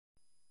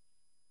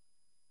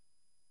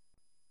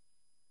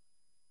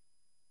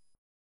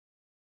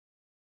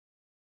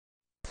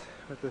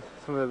what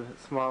some of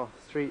the small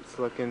streets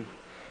look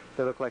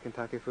like in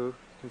Takefu. You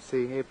can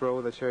see April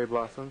with the cherry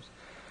blossoms,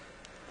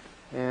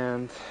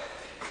 and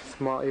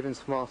even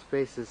small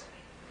spaces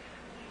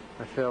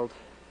are filled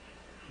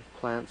with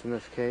plants in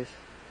this case.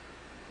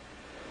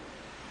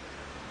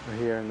 We're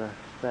here in the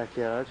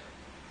backyard,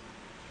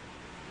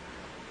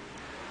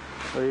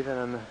 or even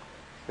on the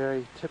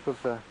very tip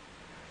of the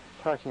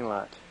parking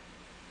lot,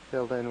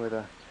 filled in with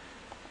a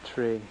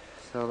tree.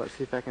 So let's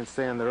see if I can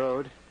stay on the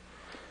road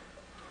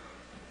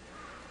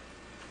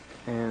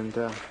and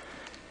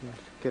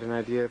get an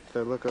idea of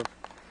the look of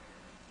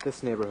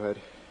this neighborhood,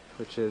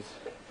 which is,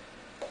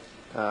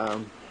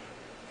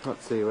 let's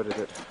see, what is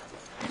it?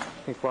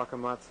 I think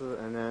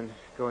Wakamatsu, and then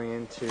going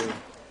into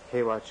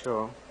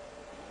Heiwacho.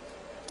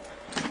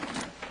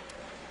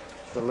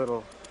 It's a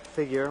little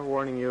figure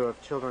warning you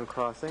of children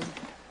crossing.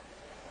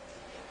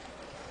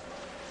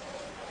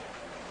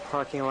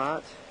 Parking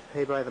lot,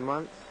 pay by the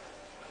month.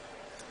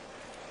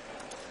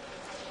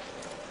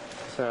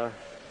 So,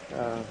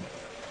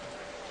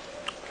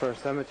 for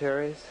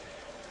cemeteries,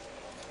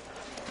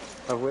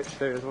 of which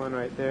there's one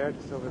right there,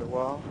 just over the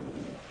wall.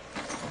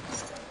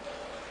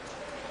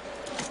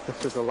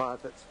 This is a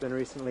lot that's been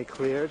recently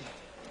cleared.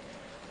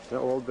 An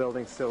old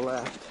building still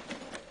left.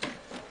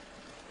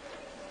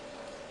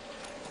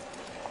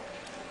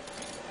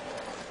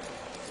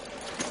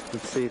 You can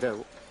see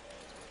the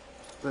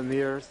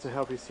mirrors to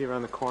help you see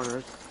around the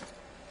corners.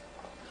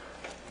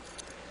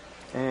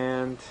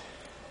 And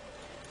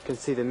you can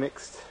see the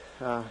mixed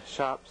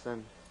shops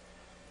and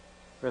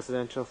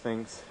residential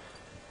things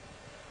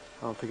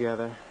all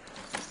together.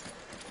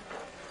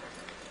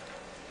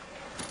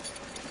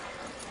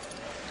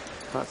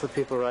 Lots of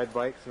people ride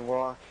bikes and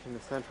walk in the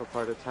central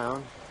part of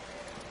town.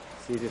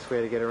 It's the easiest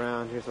way to get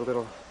around. Here's a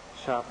little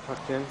shop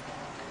tucked in.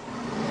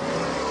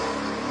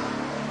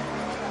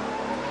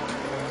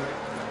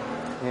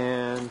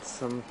 And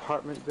some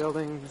apartment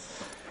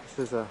buildings.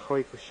 This is a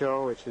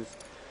hoikusho, which is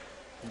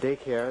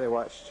daycare. They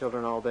watch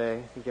children all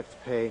day. You have to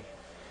pay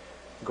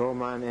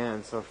goman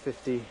yen, so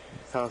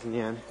 50,000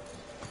 yen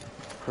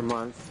per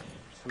month.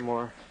 Some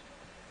more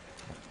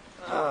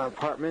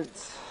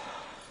apartments.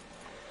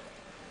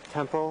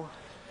 Temple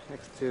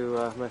next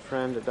to my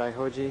friend at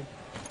Daihoji.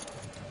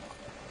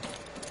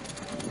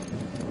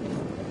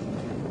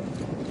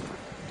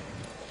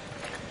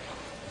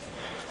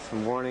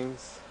 Some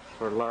warnings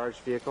for large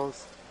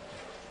vehicles.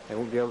 They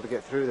won't be able to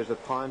get through. There's a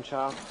pawn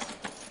shop,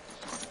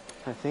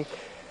 I think.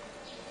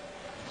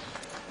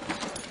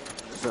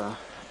 There's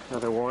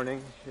another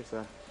warning. Here's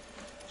a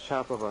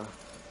shop of a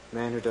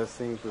man who does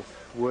things with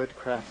wood,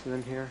 craftsmen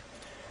in here,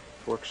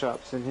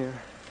 workshops in here.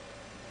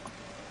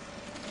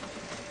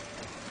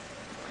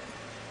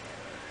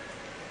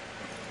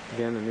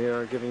 Again, the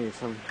mirror giving you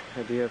some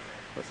idea of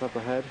what's up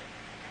ahead.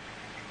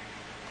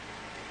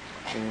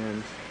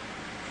 And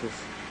this is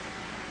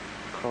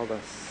called a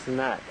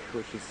snack,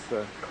 which is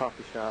a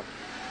coffee shop,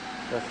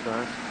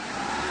 restaurant.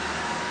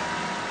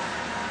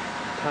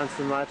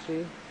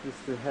 Kansumachi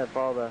used to have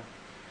all the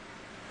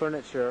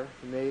furniture,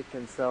 make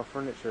and sell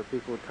furniture.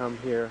 People would come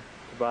here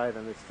to buy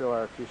them. There still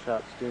are a few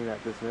shops doing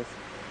that business.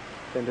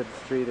 End of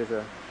the street is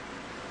a